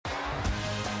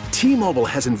T-Mobile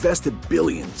has invested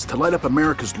billions to light up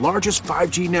America's largest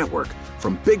 5G network,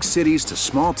 from big cities to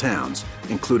small towns,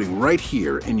 including right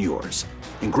here in yours.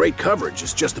 And great coverage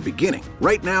is just the beginning.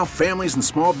 Right now, families and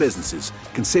small businesses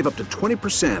can save up to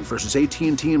 20% versus AT&T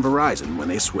and Verizon when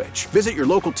they switch. Visit your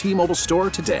local T-Mobile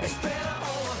store today.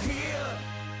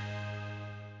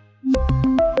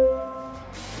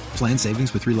 Plan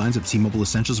savings with 3 lines of T-Mobile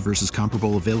Essentials versus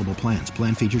comparable available plans.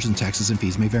 Plan features and taxes and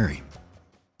fees may vary.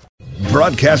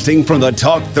 Broadcasting from the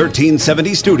Talk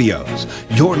 1370 studios,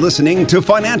 you're listening to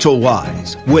Financial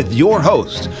Wise with your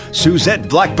hosts, Suzette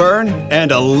Blackburn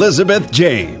and Elizabeth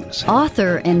James.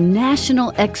 Author and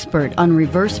national expert on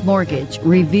reverse mortgage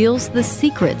reveals the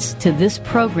secrets to this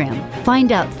program.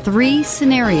 Find out 3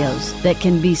 scenarios that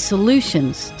can be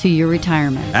solutions to your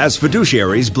retirement. As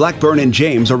fiduciaries, Blackburn and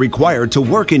James are required to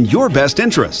work in your best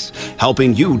interests,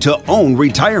 helping you to own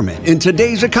retirement in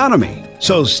today's economy.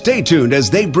 So stay tuned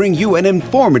as they bring you an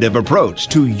informative approach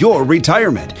to your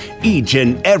retirement each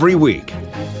and every week.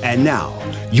 And now,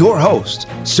 your hosts,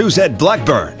 Suzette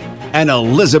Blackburn and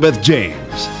Elizabeth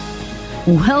James.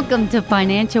 Welcome to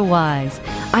Financial Wise.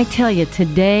 I tell you,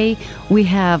 today we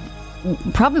have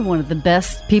probably one of the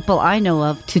best people I know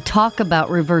of to talk about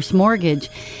reverse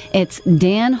mortgage. It's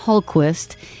Dan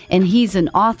Holquist, and he's an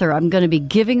author. I'm going to be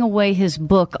giving away his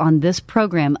book on this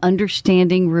program,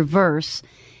 Understanding Reverse: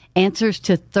 Answers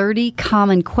to 30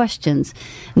 Common Questions.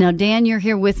 Now, Dan, you're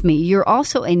here with me. You're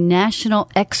also a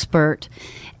national expert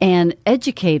and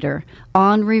educator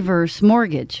on reverse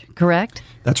mortgage, correct?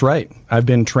 That's right. I've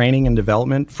been training and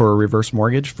development for reverse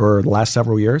mortgage for the last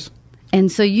several years.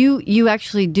 And so you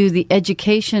actually do the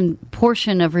education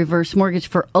portion of reverse mortgage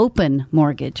for open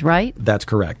mortgage, right? That's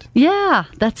correct. Yeah,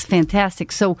 that's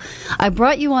fantastic. So I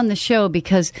brought you on the show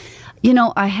because,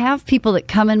 I have people that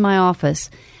come in my office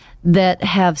that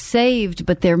have saved,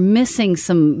 but they're missing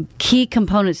some key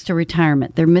components to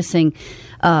retirement. They're missing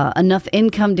enough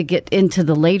income to get into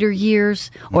the later years,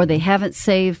 or they haven't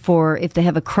saved for if they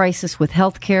have a crisis with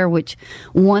health care, which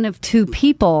 1 of 2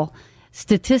 people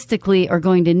statistically are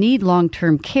going to need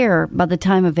long-term care by the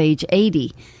time of age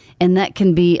 80. And that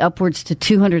can be upwards to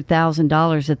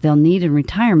 $200,000 that they'll need in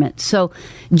retirement. So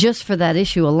just for that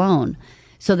issue alone.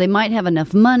 So they might have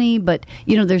enough money, but,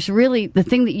 there's really the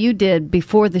thing that you did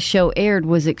before the show aired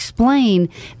was explain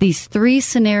these 3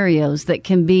 scenarios that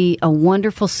can be a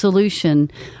wonderful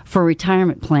solution for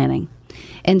retirement planning.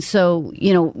 And so,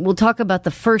 we'll talk about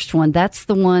the first one. That's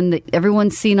the one that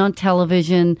everyone's seen on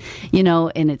television,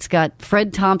 and it's got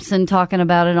Fred Thompson talking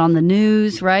about it on the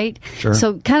news, right? Sure.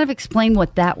 So kind of explain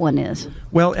what that one is.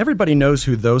 Well, everybody knows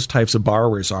who those types of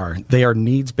borrowers are. They are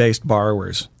needs-based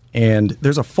borrowers. And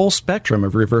there's a full spectrum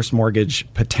of reverse mortgage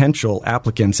potential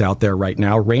applicants out there right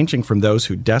now, ranging from those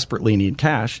who desperately need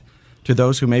cash to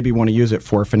those who maybe want to use it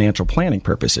for financial planning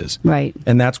purposes. Right.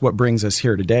 And that's what brings us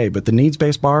here today. But the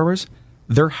needs-based borrowers,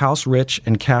 they're house rich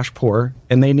and cash poor,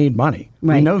 and they need money.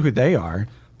 Right. We know who they are.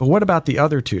 But what about the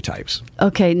other 2 types?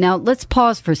 Okay, now let's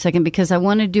pause for a second because I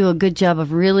want to do a good job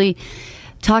of really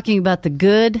talking about the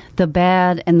good, the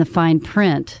bad, and the fine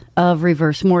print of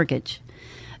reverse mortgage.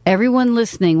 Everyone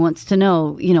listening wants to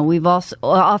know, we've also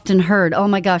often heard, oh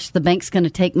my gosh, the bank's going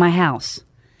to take my house.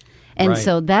 And right.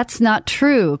 So that's not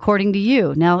true, according to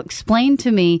you. Now, explain to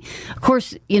me, of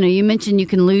course, you mentioned you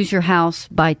can lose your house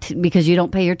because you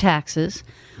don't pay your taxes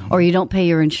or you don't pay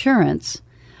your insurance.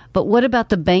 But what about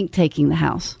the bank taking the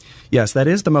house? Yes, that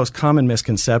is the most common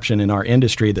misconception in our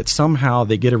industry, that somehow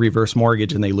they get a reverse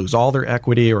mortgage and they lose all their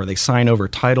equity or they sign over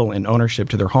title and ownership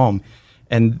to their home.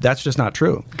 And that's just not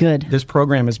true. Good. This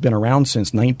program has been around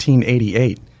since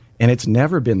 1988, and it's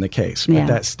never been the case. But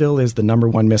that still is the number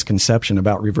one misconception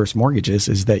about reverse mortgages,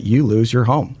 is that you lose your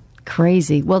home.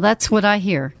 Crazy. Well, that's what I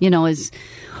hear, is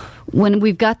when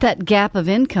we've got that gap of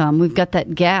income, we've got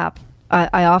that gap.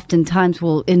 I oftentimes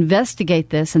will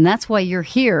investigate this, and that's why you're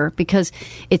here, because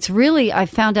it's really, I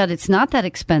found out it's not that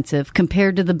expensive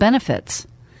compared to the benefits.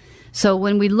 So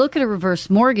when we look at a reverse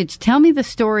mortgage, tell me the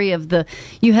story of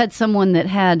you had someone that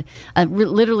had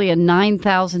literally a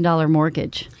 $9,000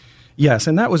 mortgage. Yes,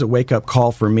 and that was a wake-up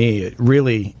call for me. It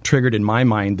really triggered in my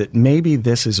mind that maybe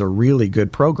this is a really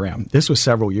good program. This was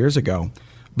several years ago,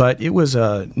 but it was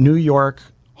a New York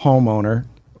homeowner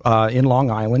in Long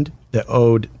Island that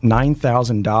owed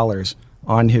 $9,000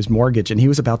 on his mortgage, and he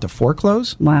was about to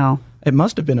foreclose. Wow. It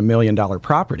must have been $1 million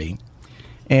property.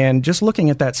 And just looking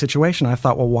at that situation, I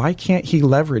thought, well, why can't he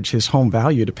leverage his home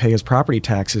value to pay his property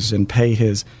taxes and pay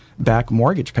his back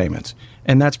mortgage payments?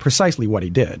 And that's precisely what he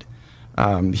did.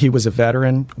 He was a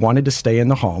veteran, wanted to stay in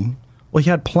the home. Well, he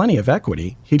had plenty of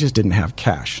equity. He just didn't have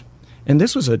cash. And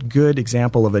this was a good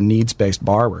example of a needs-based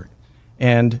borrower.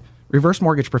 And Reverse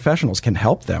mortgage professionals can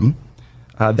help them.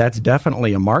 That's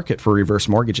definitely a market for reverse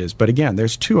mortgages. But again,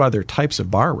 there's two other types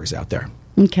of borrowers out there.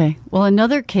 Okay. Well,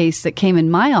 another case that came in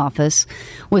my office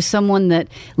was someone that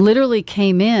literally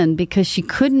came in because she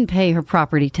couldn't pay her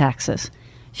property taxes.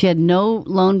 She had no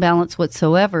loan balance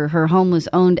whatsoever. Her home was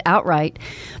owned outright,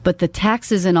 but the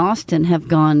taxes in Austin have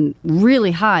gone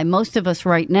really high. Most of us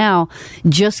right now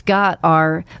just got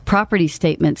our property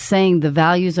statements saying the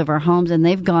values of our homes, and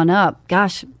they've gone up,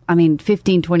 15,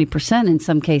 20% in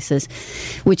some cases,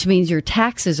 which means your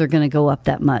taxes are going to go up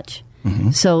that much.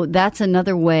 Mm-hmm. So that's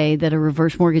another way that a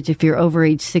reverse mortgage, if you're over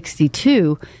age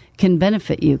 62, can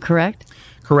benefit you, correct?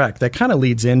 Correct. That kind of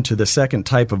leads into the second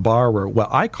type of borrower, what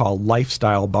I call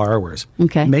lifestyle borrowers.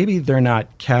 Okay. Maybe they're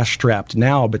not cash strapped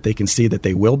now, but they can see that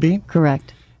they will be.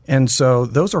 Correct. And so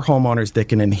those are homeowners that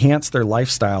can enhance their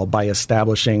lifestyle by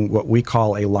establishing what we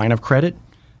call a line of credit.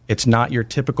 It's not your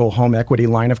typical home equity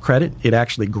line of credit. It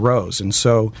actually grows. And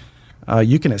so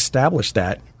you can establish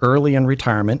that early in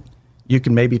retirement. You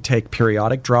can maybe take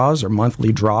periodic draws or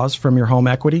monthly draws from your home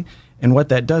equity. And what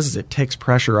that does is it takes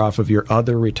pressure off of your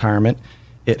other retirement.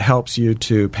 It helps you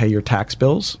to pay your tax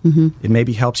bills. Mm-hmm. It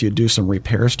maybe helps you do some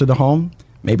repairs to the home,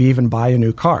 maybe even buy a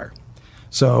new car.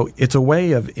 So it's a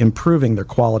way of improving their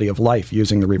quality of life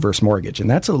using the reverse mortgage. And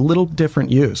that's a little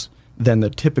different use than the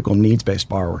typical needs-based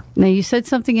borrower. Now, you said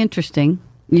something interesting.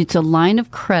 It's a line of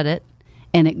credit,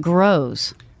 and it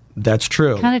grows. That's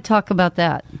true. Kind of talk about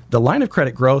that. The line of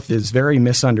credit growth is very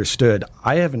misunderstood.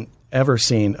 I haven't ever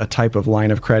seen a type of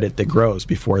line of credit that grows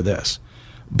before this.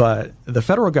 But the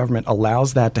federal government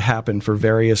allows that to happen for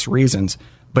various reasons,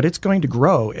 but it's going to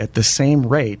grow at the same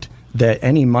rate that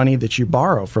any money that you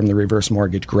borrow from the reverse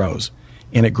mortgage grows.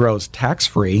 And it grows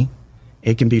tax-free,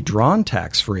 it can be drawn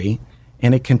tax-free,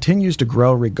 and it continues to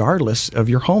grow regardless of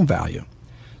your home value.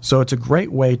 So it's a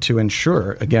great way to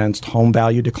insure against home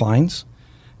value declines.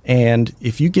 And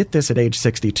if you get this at age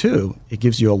 62, it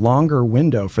gives you a longer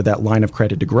window for that line of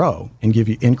credit to grow and give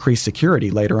you increased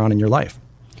security later on in your life.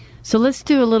 So let's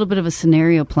do a little bit of a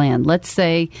scenario plan. Let's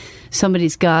say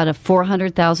somebody's got a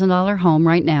 $400,000 home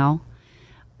right now.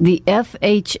 The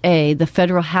FHA, the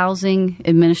Federal Housing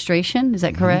Administration, is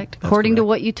that correct? That's According to correct.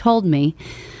 what you told me,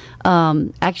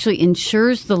 actually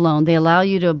insures the loan. They allow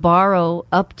you to borrow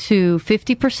up to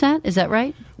 50%. Is that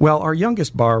right? Well, our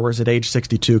youngest borrowers at age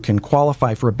 62 can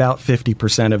qualify for about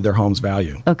 50% of their home's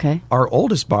value. Okay. Our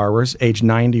oldest borrowers, age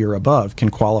 90 or above, can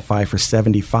qualify for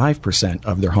 75%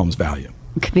 of their home's value.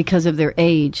 Because of their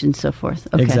age and so forth.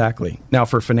 Okay. Exactly. Now,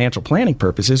 for financial planning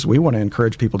purposes, we want to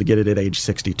encourage people to get it at age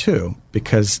 62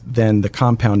 because then the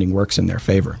compounding works in their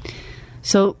favor.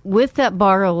 So with that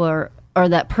borrower or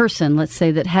that person, let's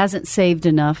say, that hasn't saved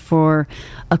enough for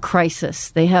a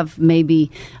crisis, they have maybe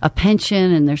a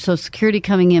pension and their Social Security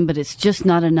coming in, but it's just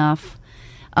not enough,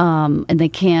 and they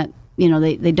can't,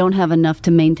 they don't have enough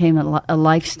to maintain a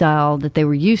lifestyle that they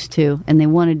were used to, and they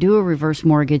want to do a reverse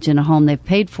mortgage in a home they've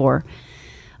paid for.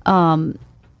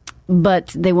 But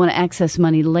they want to access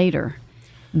money later.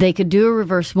 They could do a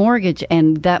reverse mortgage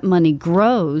and that money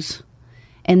grows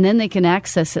and then they can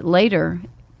access it later.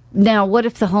 Now, what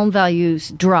if the home values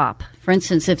drop? For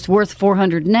instance, if it's worth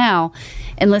 $400 now,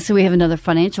 and let's say we have another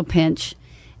financial pinch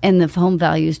and the home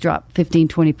values drop 15,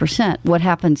 20%, what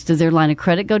happens? Does their line of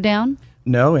credit go down?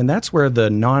 No, and that's where the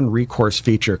non-recourse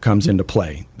feature comes into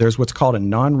play. There's what's called a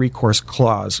non-recourse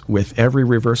clause with every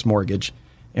reverse mortgage.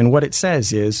 And what it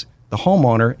says is the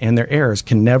homeowner and their heirs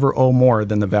can never owe more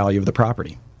than the value of the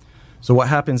property. So what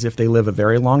happens if they live a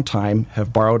very long time,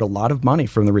 have borrowed a lot of money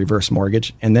from the reverse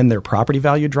mortgage, and then their property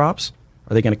value drops?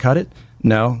 Are they going to cut it?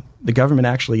 No. The government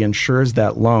actually insures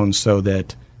that loan so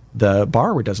that the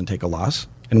borrower doesn't take a loss.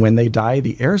 And when they die,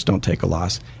 the heirs don't take a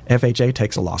loss. FHA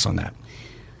takes a loss on that.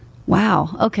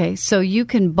 Wow. Okay. So you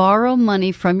can borrow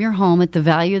money from your home at the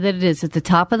value that it is at the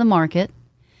top of the market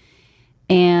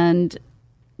and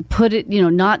put it,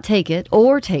 not take it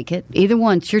or take it. Either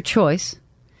one, it's your choice.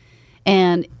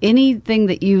 And anything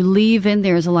that you leave in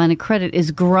there as a line of credit is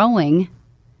growing,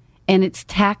 and it's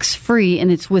tax-free,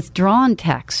 and it's withdrawn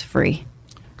tax-free.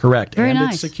 Correct. Very and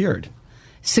nice. It's secured.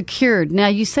 Secured. Now,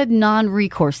 you said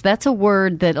non-recourse. That's a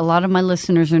word that a lot of my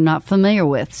listeners are not familiar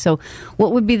with. So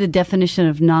what would be the definition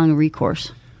of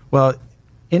non-recourse? Well,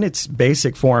 in its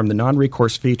basic form, the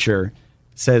non-recourse feature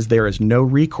says there is no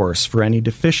recourse for any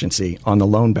deficiency on the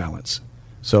loan balance.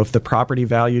 So if the property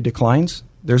value declines,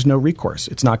 there's no recourse.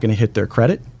 It's not going to hit their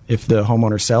credit if the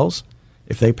homeowner sells.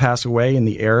 If they pass away and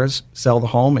the heirs sell the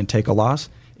home and take a loss,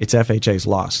 it's FHA's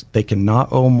loss. They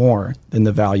cannot owe more than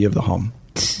the value of the home.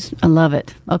 I love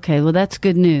it. Okay, well, that's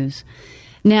good news.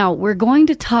 Now, we're going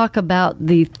to talk about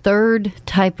the third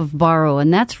type of borrow,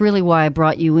 and that's really why I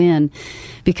brought you in,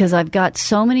 because I've got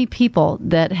so many people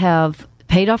that have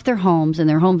paid off their homes and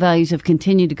their home values have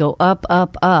continued to go up,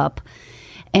 up, up.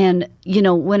 And,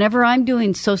 whenever I'm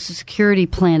doing Social Security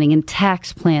planning and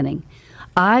tax planning,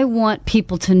 I want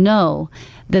people to know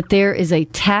that there is a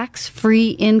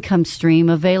tax-free income stream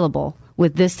available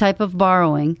with this type of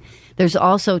borrowing. There's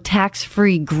also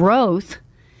tax-free growth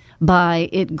by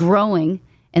it growing,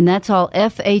 and that's all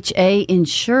FHA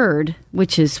insured,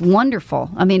 which is wonderful.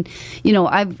 I mean,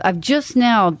 I've just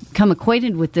now come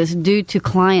acquainted with this due to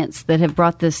clients that have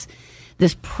brought this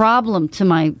problem to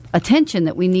my attention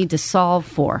that we need to solve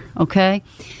for, okay?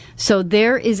 So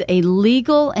there is a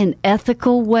legal and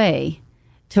ethical way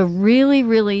to really,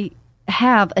 really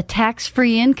have a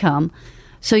tax-free income.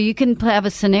 So you can have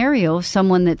a scenario of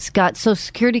someone that's got Social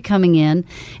Security coming in,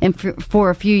 and for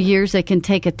a few years they can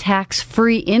take a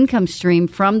tax-free income stream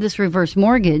from this reverse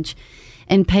mortgage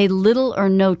and pay little or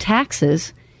no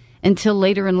taxes until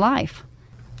later in life.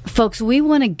 Folks, we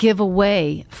want to give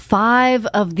away 5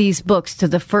 of these books to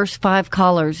the first 5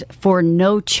 callers for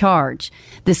no charge.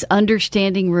 This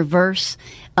Understanding Reverse,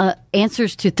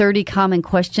 Answers to 30 Common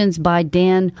Questions by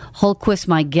Dan Holquist,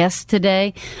 my guest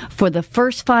today. For the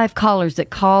first 5 callers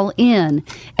that call in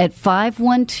at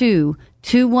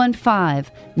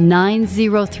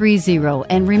 512-215-9030.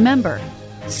 And remember,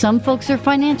 some folks are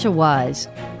financial wise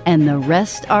and the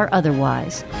rest are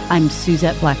otherwise. I'm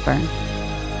Suzette Blackburn.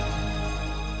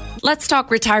 Let's talk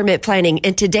retirement planning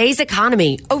in today's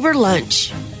economy over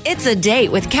lunch. It's a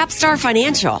date with Capstar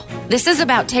Financial. This is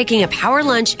about taking a power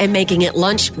lunch and making it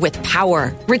lunch with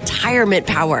power, retirement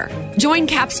power. Join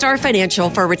Capstar Financial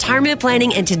for retirement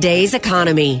planning in today's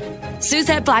economy.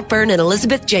 Suzette Blackburn and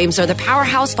Elizabeth James are the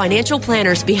powerhouse financial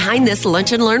planners behind this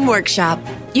Lunch and Learn workshop.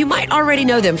 You might already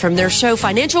know them from their show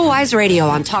Financial Wise Radio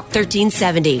on Talk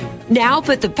 1370. Now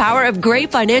put the power of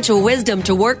great financial wisdom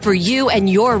to work for you and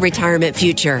your retirement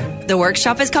future. The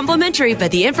workshop is complimentary,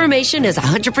 but the information is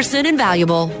 100%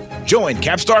 invaluable. Join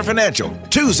Capstar Financial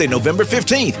Tuesday, November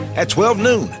 15th at 12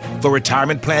 noon for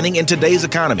retirement planning in today's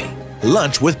economy.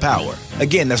 Lunch with Power.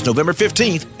 Again, that's November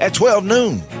 15th at 12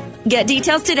 noon. Get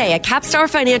details today at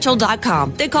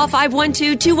capstarfinancial.com. Then call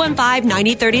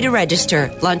 512-215-9030 to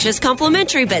register. Lunch is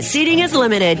complimentary, but seating is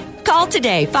limited. Call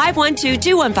today,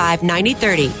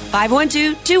 512-215-9030.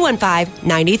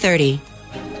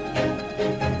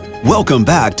 512-215-9030. Welcome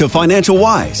back to Financial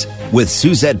Wise with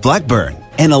Suzette Blackburn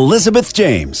and Elizabeth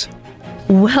James.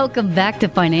 Welcome back to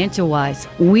Financial Wise.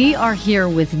 We are here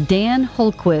with Dan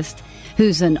Holquist,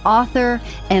 who's an author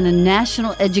and a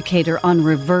national educator on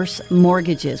reverse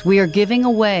mortgages. We are giving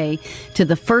away to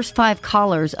the first 5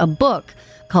 callers a book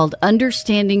called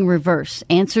Understanding Reverse,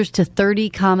 Answers to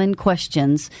 30 Common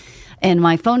Questions. And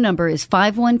my phone number is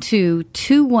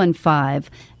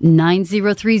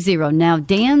 512-215-9030. Now,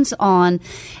 Dan's on,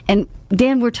 and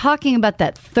Dan, we're talking about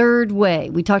that third way.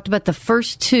 We talked about the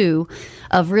first 2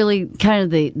 of really kind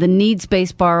of the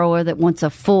needs-based borrower that wants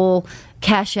a full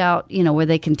cash out, where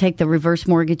they can take the reverse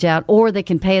mortgage out, or they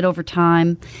can pay it over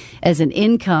time as an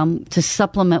income to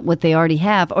supplement what they already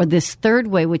have. Or this third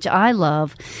way, which I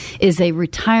love, is a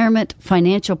retirement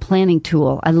financial planning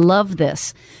tool. I love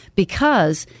this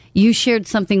because you shared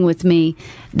something with me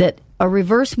that a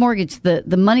reverse mortgage,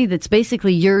 the money that's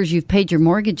basically yours, you've paid your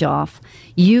mortgage off,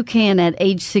 you can at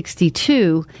age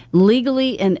 62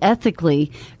 legally and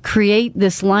ethically create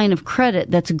this line of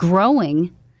credit that's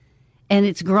growing. And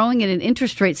it's growing at an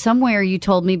interest rate somewhere, you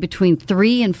told me, between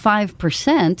 3 and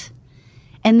 5%.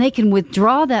 And they can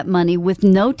withdraw that money with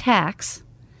no tax.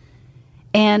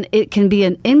 And it can be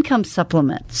an income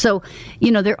supplement. So,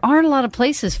 there aren't a lot of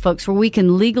places, folks, where we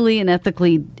can legally and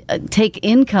ethically take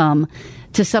income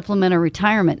to supplement our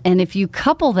retirement. And if you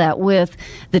couple that with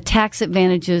the tax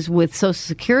advantages with Social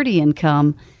Security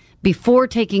income, before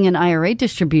taking an IRA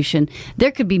distribution, there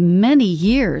could be many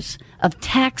years of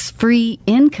tax-free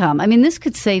income. I mean, this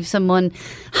could save someone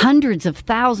hundreds of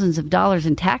thousands of dollars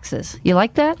in taxes. You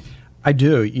like that? I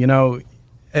do.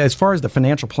 As far as the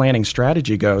financial planning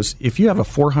strategy goes, if you have a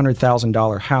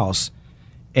 $400,000 house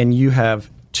and you have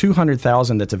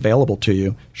 $200,000 that's available to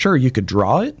you, sure, you could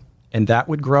draw it, and that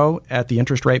would grow at the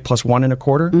interest rate plus 1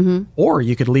 1/4. Mm-hmm. Or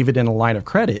you could leave it in a line of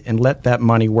credit and let that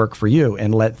money work for you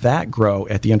and let that grow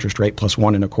at the interest rate plus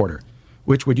 1 1/4.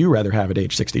 Which would you rather have at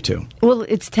age 62? Well,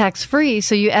 it's tax-free,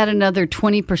 so you add another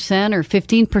 20% or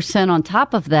 15% on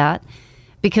top of that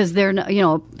because they're not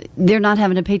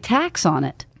having to pay tax on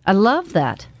it. I love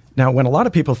that. Now, when a lot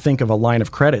of people think of a line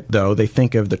of credit, though, they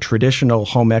think of the traditional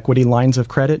home equity lines of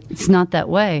credit. It's not that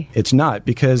way. It's not,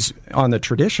 because on the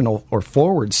traditional or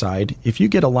forward side, if you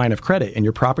get a line of credit and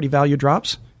your property value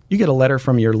drops, you get a letter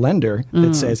from your lender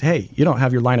that says, hey, you don't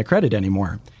have your line of credit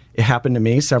anymore. It happened to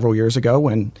me several years ago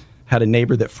when I had a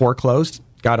neighbor that foreclosed,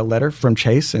 got a letter from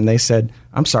Chase, and they said,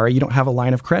 I'm sorry, you don't have a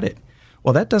line of credit.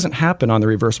 Well, that doesn't happen on the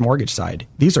reverse mortgage side.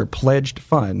 These are pledged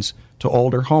funds to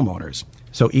older homeowners.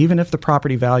 So even if the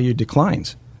property value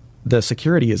declines, the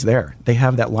security is there. They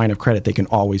have that line of credit they can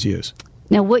always use.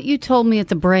 Now, what you told me at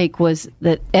the break was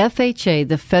that FHA,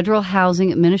 the Federal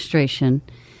Housing Administration,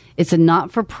 it's a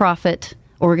not-for-profit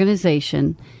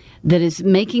organization that is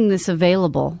making this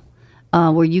available,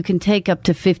 where you can take up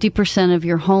to 50% of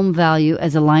your home value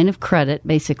as a line of credit,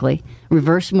 basically,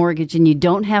 reverse mortgage, and you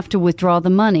don't have to withdraw the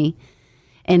money.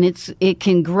 And it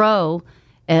can grow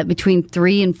at between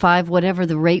 3 and 5, whatever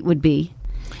the rate would be.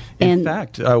 In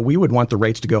fact, we would want the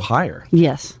rates to go higher.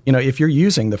 Yes. You know, if you're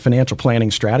using the financial planning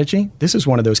strategy, this is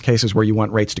one of those cases where you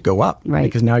want rates to go up. Right.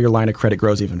 Because now your line of credit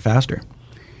grows even faster.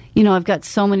 You know, I've got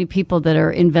so many people that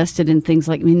are invested in things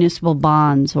like municipal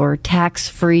bonds or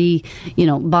tax-free,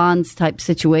 bonds type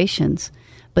situations.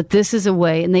 But this is a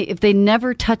way, and if they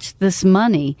never touch this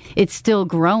money, it's still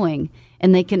growing,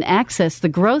 and they can access the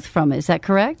growth from it. Is that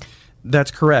correct?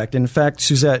 That's correct. In fact,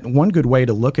 Suzette, one good way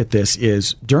to look at this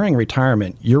is during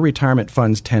retirement, your retirement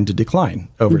funds tend to decline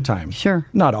over time. Sure.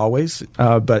 Not always,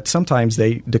 but sometimes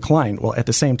they decline. Well, at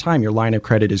the same time, your line of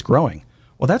credit is growing.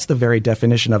 Well, that's the very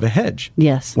definition of a hedge.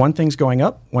 Yes. One thing's going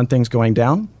up, one thing's going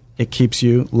down. It keeps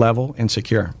you level and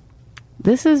secure.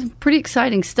 This is pretty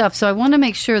exciting stuff. So I want to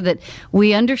make sure that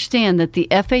we understand that the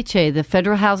FHA, the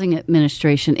Federal Housing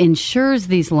Administration, insures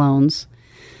these loans.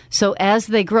 So as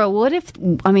they grow,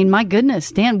 my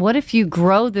goodness, Dan, what if you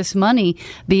grow this money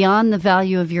beyond the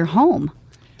value of your home?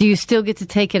 Do you still get to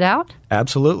take it out?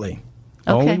 Absolutely.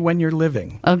 Okay. Only when you're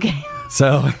living. Okay.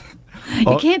 So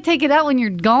you can't take it out when you're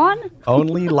gone?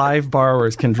 Only live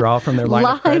borrowers can draw from their line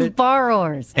of credit. Live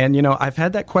borrowers. And, I've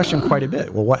had that question quite a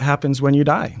bit. Well, what happens when you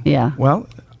die? Yeah. Well,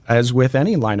 as with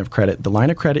any line of credit, the line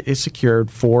of credit is secured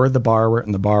for the borrower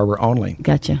and the borrower only.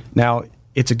 Gotcha. Now,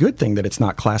 it's a good thing that it's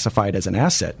not classified as an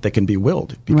asset that can be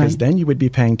willed, because then you would be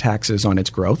paying taxes on its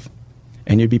growth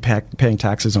and you'd be paying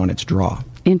taxes on its draw.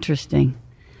 Interesting.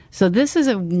 So this is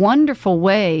a wonderful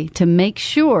way to make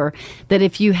sure that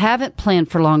if you haven't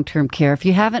planned for long-term care, if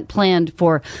you haven't planned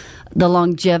for the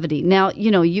longevity. Now,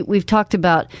 we've talked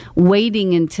about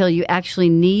waiting until you actually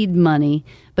need money,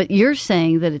 but you're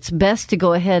saying that it's best to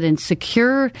go ahead and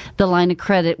secure the line of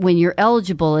credit when you're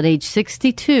eligible at age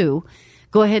 62.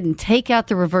 Go ahead and take out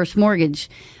the reverse mortgage,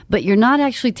 but you're not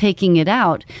actually taking it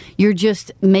out. You're just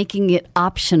making it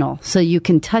optional so you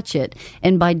can touch it.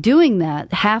 And by doing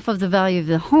that, half of the value of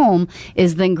the home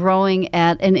is then growing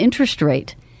at an interest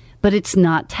rate, but it's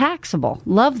not taxable.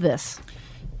 Love this.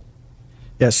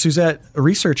 Yes, Suzette,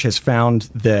 research has found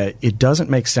that it doesn't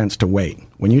make sense to wait.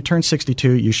 When you turn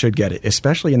 62, you should get it,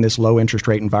 especially in this low interest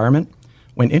rate environment.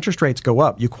 When interest rates go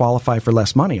up, you qualify for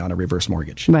less money on a reverse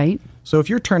mortgage. Right. So if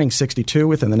you're turning 62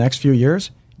 within the next few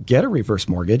years, get a reverse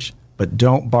mortgage, but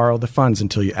don't borrow the funds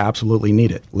until you absolutely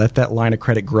need it. Let that line of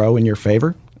credit grow in your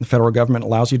favor. The federal government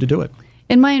allows you to do it.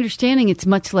 In my understanding, it's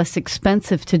much less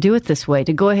expensive to do it this way,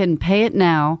 to go ahead and pay it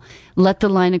now, let the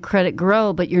line of credit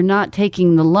grow, but you're not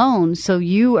taking the loan, so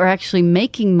you are actually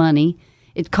making money.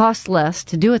 It costs less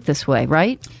to do it this way,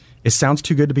 right? It sounds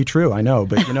too good to be true, I know.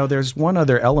 But, there's one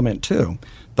other element, too.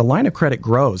 The line of credit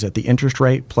grows at the interest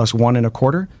rate plus 1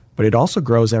 1/4, but it also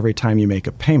grows every time you make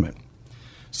a payment.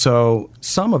 So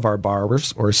some of our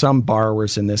borrowers, or some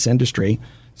borrowers in this industry,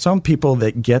 some people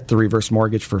that get the reverse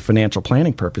mortgage for financial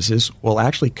planning purposes will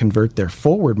actually convert their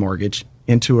forward mortgage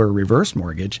into a reverse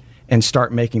mortgage and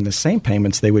start making the same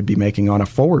payments they would be making on a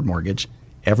forward mortgage.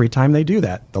 Every time they do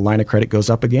that, the line of credit goes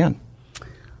up again.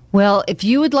 Well, if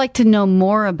you would like to know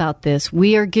more about this,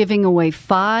 we are giving away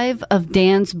 5 of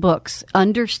Dan's books,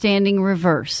 Understanding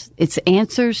Reverse. It's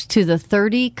answers to the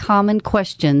 30 common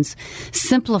questions,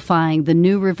 simplifying the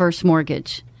new reverse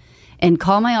mortgage. And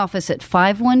call my office at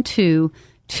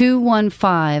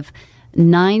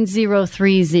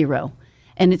 512-215-9030.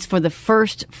 And it's for the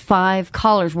first 5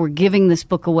 callers. We're giving this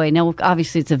book away. Now,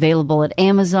 obviously, it's available at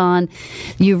Amazon.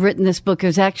 You've written this book.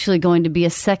 There's actually going to be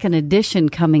a second edition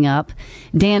coming up.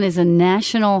 Dan is a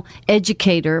national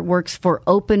educator, works for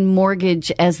Open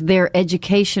Mortgage as their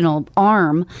educational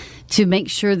arm to make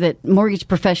sure that mortgage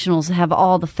professionals have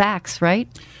all the facts, right?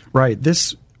 Right.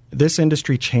 This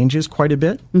industry changes quite a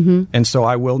bit, and so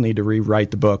I will need to rewrite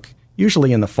the book,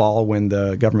 usually in the fall when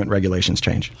the government regulations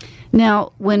change.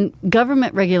 Now, when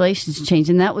government regulations change,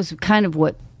 and that was kind of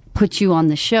what put you on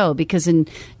the show, because in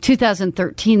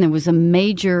 2013 there was a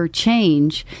major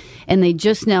change, and they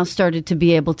just now started to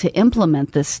be able to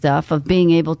implement this stuff of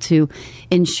being able to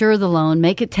insure the loan,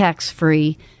 make it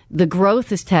tax-free. The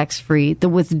growth is tax-free. The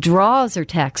withdrawals are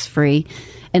tax-free.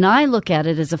 And I look at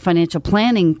it as a financial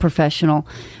planning professional.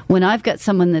 When I've got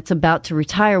someone that's about to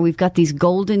retire, we've got these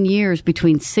golden years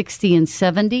between 60 and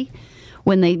 70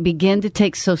 when they begin to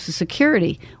take Social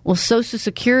Security. Well, Social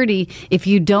Security, if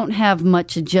you don't have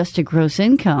much adjusted gross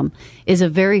income, is a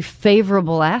very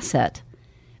favorable asset.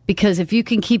 Because if you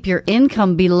can keep your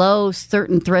income below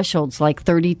certain thresholds like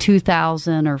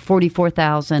 $32,000 or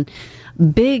 $44,000,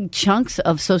 big chunks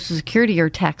of Social Security are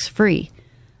tax-free.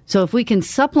 So if we can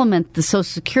supplement the Social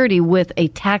Security with a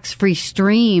tax-free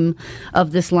stream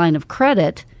of this line of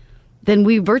credit, then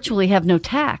we virtually have no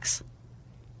tax.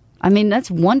 I mean,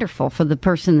 that's wonderful for the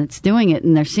person that's doing it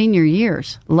in their senior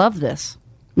years. Love this.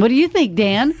 What do you think,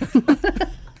 Dan?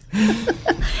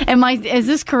 Is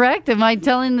this correct? Am I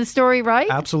telling the story right?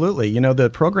 Absolutely. You know, the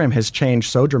program has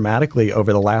changed so dramatically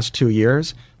over the last 2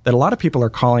 years that a lot of people are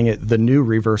calling it the new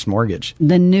reverse mortgage.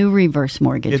 The new reverse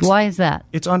mortgage. Why is that?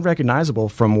 It's unrecognizable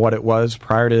from what it was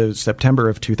prior to September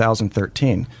of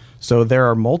 2013. So there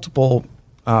are multiple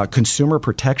consumer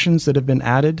protections that have been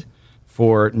added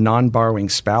for non-borrowing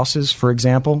spouses, for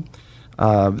example.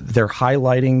 They're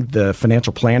highlighting the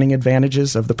financial planning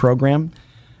advantages of the program.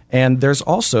 And there's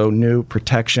also new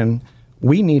protection.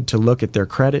 We need to look at their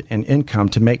credit and income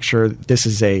to make sure this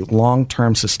is a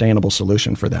long-term sustainable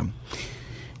solution for them.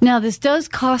 Now, this does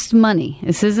cost money.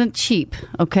 This isn't cheap,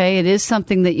 okay? It is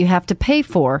something that you have to pay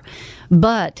for.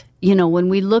 But, you know, when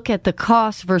we look at the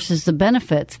cost versus the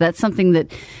benefits, that's something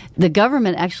that the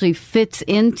government actually fits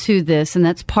into this, and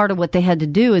that's part of what they had to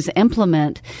do is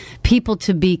implement people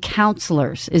to be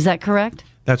counselors. Is that correct?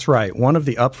 That's right. One of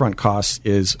the upfront costs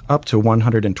is up to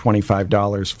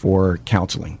 $125 for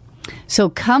counseling. So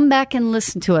come back and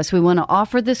listen to us. We want to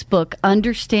offer this book,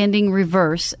 Understanding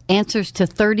Reverse, Answers to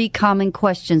 30 Common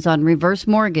Questions on Reverse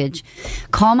Mortgage.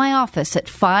 Call my office at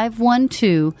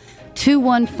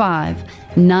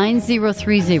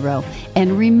 512-215-9030.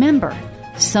 And remember,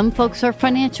 some folks are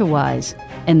financial wise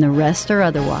and the rest are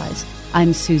otherwise.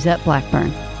 I'm Suzette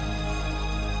Blackburn.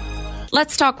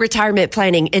 Let's talk retirement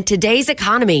planning in today's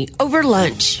economy over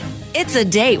lunch. It's a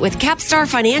date with Capstar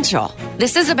Financial.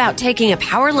 This is about taking a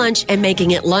power lunch and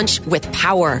making it lunch with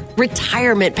power,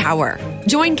 retirement power.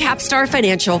 Join Capstar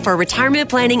Financial for retirement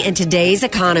planning in today's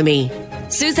economy.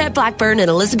 Suzette Blackburn and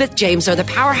Elizabeth James are the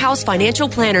powerhouse financial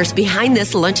planners behind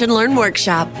this Lunch and Learn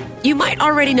workshop. You might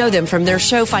already know them from their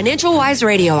show Financial Wise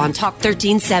Radio on Talk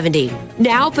 1370.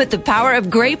 Now put the power of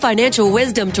great financial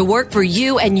wisdom to work for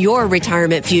you and your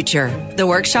retirement future. The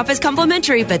workshop is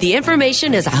complimentary, but the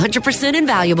information is 100%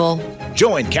 invaluable.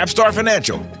 Join Capstar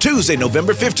Financial Tuesday,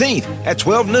 November 15th at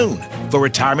 12 noon for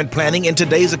retirement planning in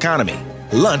today's economy.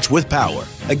 Lunch with Power.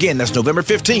 Again, that's November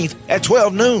 15th at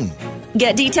 12 noon.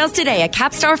 Get details today at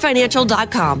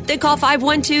capstarfinancial.com. Then call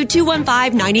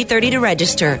 512-215-9030 to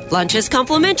register. Lunch is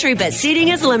complimentary, but seating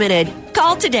is limited.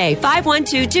 Call today,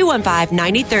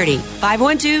 512-215-9030.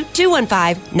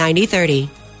 512-215-9030.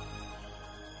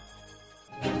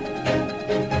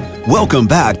 Welcome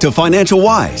back to Financial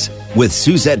Wise with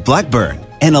Suzette Blackburn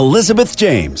and Elizabeth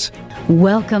James.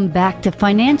 Welcome back to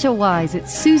Financial Wise.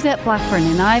 It's Suzette Blackburn,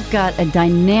 and I've got a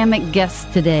dynamic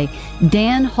guest today,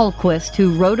 Dan Holquist,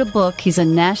 who wrote a book. He's a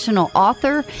national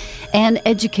author and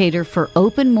educator for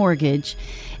Open Mortgage,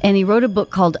 and he wrote a book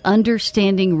called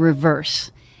Understanding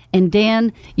Reverse. And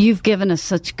Dan, you've given us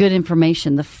such good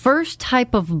information. The first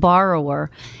type of borrower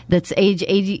that's age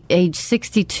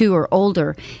 62 or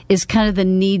older is kind of the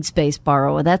needs-based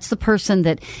borrower. That's the person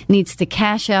that needs to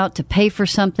cash out to pay for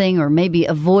something or maybe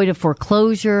avoid a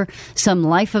foreclosure, some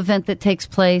life event that takes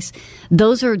place.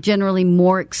 Those are generally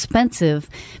more expensive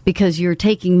because you're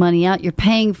taking money out. You're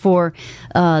paying for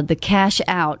the cash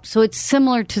out. So it's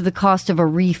similar to the cost of a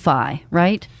refi,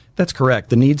 right? That's correct.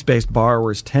 The needs-based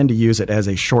borrowers tend to use it as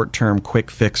a short-term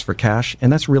quick fix for cash, and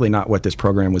that's really not what this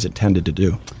program was intended to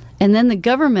do. And then the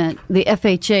government, the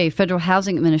FHA, Federal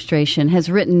Housing Administration, has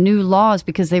written new laws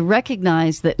because they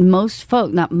recognize that most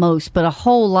folk, not most, but a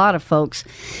whole lot of folks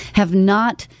have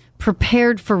not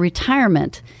prepared for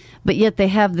retirement, but yet they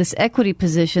have this equity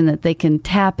position that they can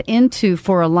tap into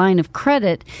for a line of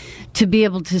credit to be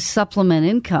able to supplement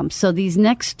income. So these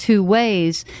next two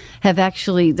ways have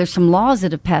actually, there's some laws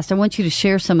that have passed. I want you to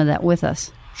share some of that with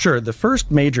us. Sure. The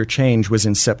first major change was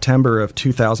in September of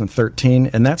 2013,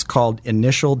 and that's called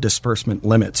initial disbursement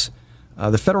limits.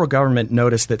 The federal government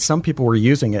noticed that some people were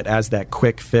using it as that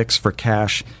quick fix for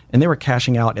cash, and they were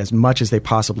cashing out as much as they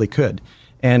possibly could.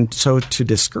 And so to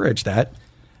discourage that,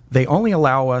 they only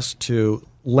allow us to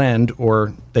lend,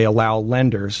 or they allow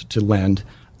lenders to lend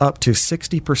up to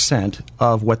 60%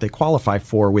 of what they qualify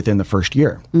for within the first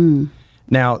year.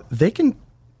 Now, they can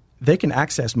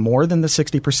access more than the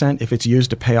 60% if it's used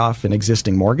to pay off an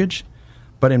existing mortgage,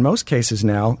 but in most cases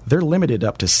now, they're limited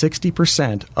up to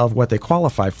 60% of what they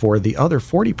qualify for. The other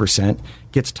 40%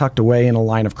 gets tucked away in a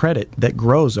line of credit that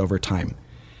grows over time.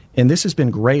 And this has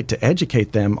been great to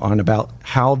educate them on about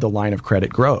how the line of credit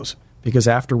grows, because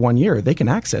after 1 year, they can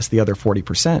access the other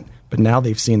 40%, but now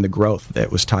they've seen the growth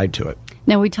that was tied to it.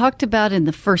 Now, we talked about in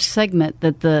the first segment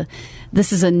that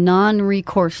this is a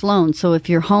non-recourse loan. So if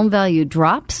your home value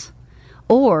drops,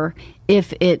 or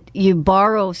if you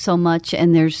borrow so much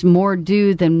and there's more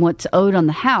due than what's owed on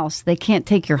the house, they can't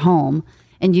take your home,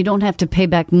 and you don't have to pay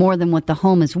back more than what the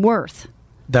home is worth.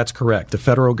 That's correct. The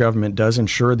federal government does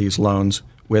insure these loans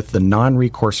with the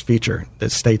non-recourse feature that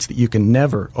states that you can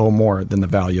never owe more than the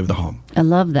value of the home. I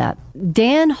love that.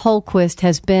 Dan Holquist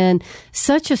has been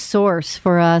such a source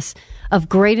for us of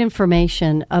great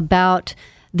information about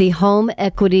the home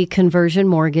equity conversion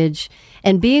mortgage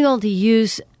and being able to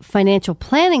use financial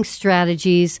planning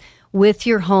strategies with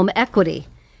your home equity.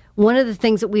 One of the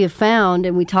things that we have found,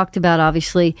 and we talked about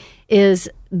obviously, is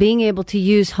being able to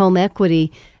use home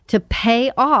equity to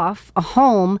pay off a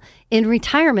home in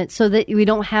retirement so that we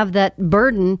don't have that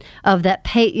burden of that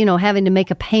having to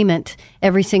make a payment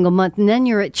every single month. And then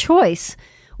you're at choice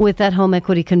with that home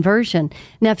equity conversion.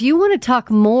 Now, if you want to talk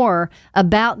more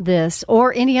about this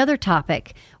or any other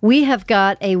topic, we have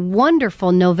got a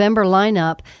wonderful November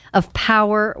lineup of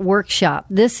Power Workshop.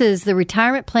 This is the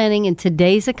Retirement Planning in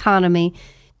Today's Economy,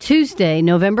 Tuesday,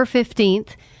 November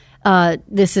 15th.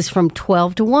 This is from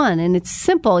 12 to 1, and it's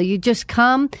simple. You just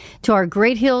come to our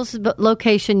Great Hills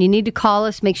location. You need to call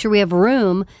us, make sure we have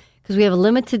room, because we have a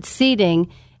limited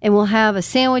seating, and we'll have a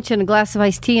sandwich and a glass of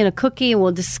iced tea and a cookie, and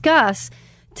we'll discuss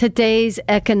today's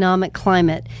economic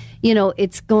climate. You know,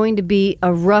 it's going to be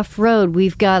a rough road.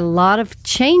 We've got a lot of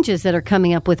changes that are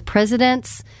coming up with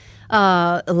presidents,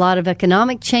 a lot of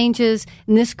economic changes,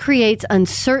 and this creates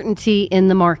uncertainty in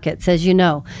the markets, as you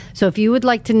know. So if you would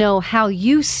like to know how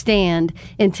you stand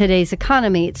in today's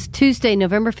economy, it's Tuesday,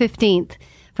 November 15th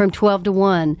from 12 to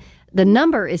 1. The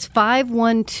number is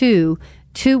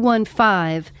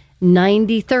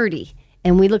 512-215-9030.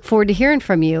 And we look forward to hearing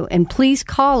from you. And please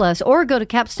call us or go to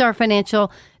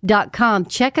capstarfinancial.com.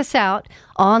 Check us out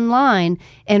online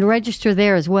and register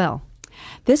there as well.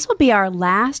 This will be our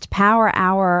last Power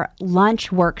Hour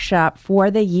lunch workshop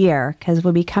for the year because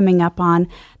we'll be coming up on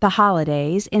the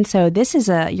holidays. And so this is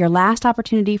your last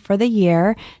opportunity for the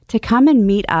year to come and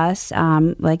meet us.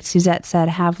 Like Suzette said,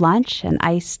 have lunch and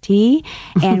iced tea.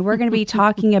 And we're going to be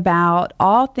talking about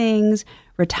all things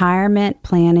retirement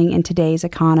planning in today's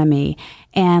economy.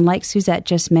 And like Suzette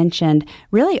just mentioned,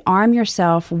 really arm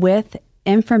yourself with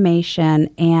information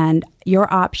and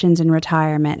your options in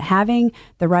retirement, having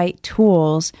the right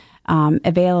tools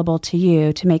available to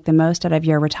you to make the most out of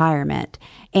your retirement.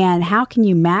 And how can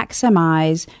you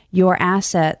maximize your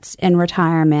assets in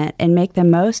retirement and make the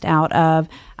most out of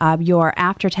your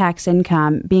after-tax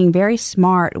income, being very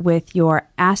smart with your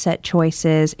asset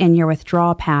choices and your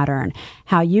withdrawal pattern,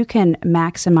 how you can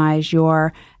maximize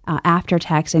your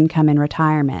after-tax income in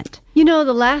retirement. You know,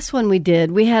 the last one we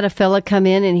did, we had a fella come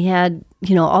in and he had,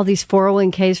 all these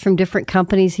 401ks from different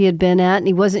companies he had been at, and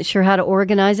he wasn't sure how to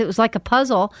organize it. It was like a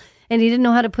puzzle, and he didn't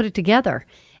know how to put it together.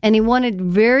 And he wanted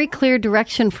very clear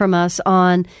direction from us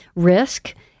on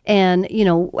risk and,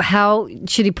 how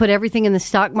should he put everything in the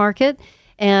stock market?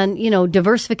 And,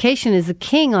 diversification is the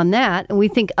king on that. And we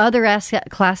think other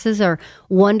asset classes are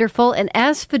wonderful. And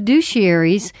as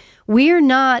fiduciaries, we are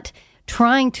not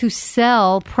trying to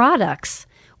sell products.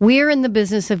 We're in the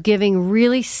business of giving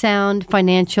really sound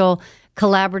financial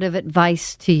collaborative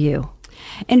advice to you.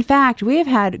 In fact, we have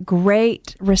had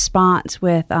great response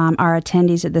with our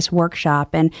attendees at this workshop,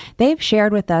 and they've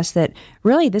shared with us that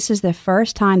really this is the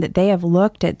first time that they have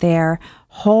looked at their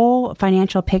whole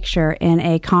financial picture in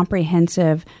a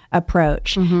comprehensive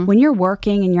approach. Mm-hmm. When you're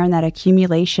working and you're in that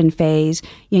accumulation phase,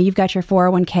 you've got your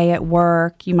 401k at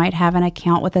work, you might have an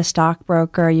account with a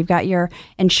stockbroker, you've got your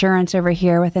insurance over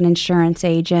here with an insurance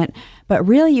agent, but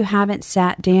really you haven't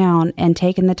sat down and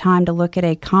taken the time to look at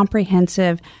a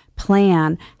comprehensive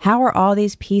plan. How are all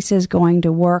these pieces going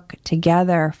to work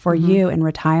together for you in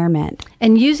retirement?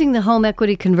 And using the home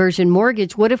equity conversion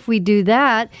mortgage, what if we do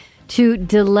that to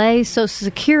delay Social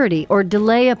Security or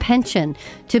delay a pension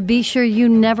to be sure you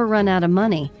never run out of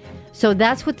money? So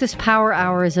that's what this Power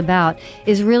Hour is about,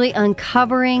 is really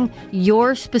uncovering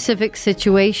your specific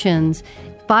situations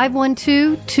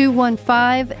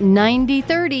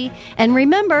 512-215-9030. And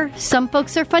remember, some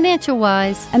folks are financial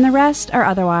wise, and the rest are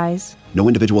otherwise. No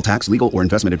individual tax, legal, or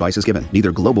investment advice is given.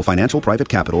 Neither Global Financial Private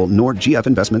Capital nor GF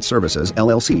Investment Services,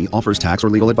 LLC, offers tax or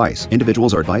legal advice.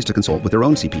 Individuals are advised to consult with their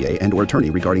own CPA and or attorney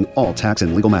regarding all tax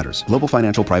and legal matters. Global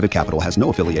Financial Private Capital has no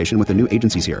affiliation with the new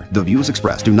agencies here. The views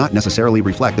expressed do not necessarily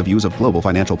reflect the views of Global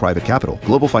Financial Private Capital.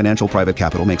 Global Financial Private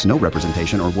Capital makes no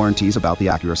representation or warranties about the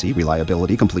accuracy,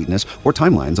 reliability, completeness, or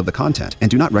timelines of the content,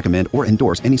 and do not recommend or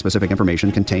endorse any specific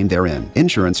information contained therein.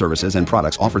 Insurance services and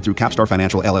products offered through Capstar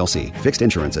Financial, LLC. Fixed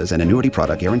insurances and annuity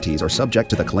product guarantees are subject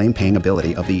to the claim-paying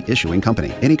ability of the issuing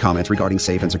company. Any comments regarding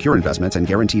safe and secure investments and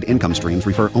guaranteed income streams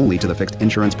refer only to the fixed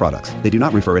insurance products. They do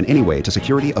not refer in any way to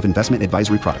security of investment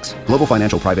advisory products. Global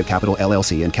Financial Private Capital,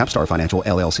 LLC and Capstar Financial,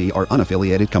 LLC are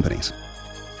unaffiliated companies.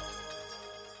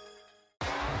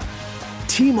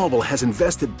 T-Mobile has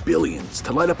invested billions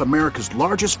to light up America's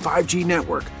largest 5G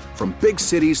network, from big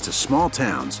cities to small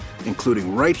towns,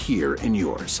 including right here in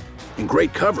yours. And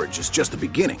great coverage is just the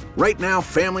beginning. Right now,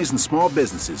 families and small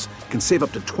businesses can save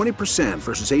up to 20%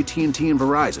 versus AT&T and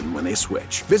Verizon when they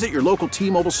switch. Visit your local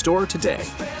T-Mobile store today.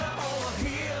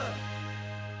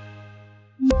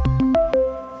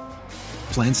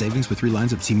 Plan savings with 3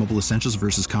 lines of T-Mobile Essentials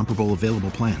versus comparable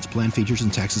available plans. Plan features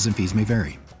and taxes and fees may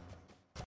vary.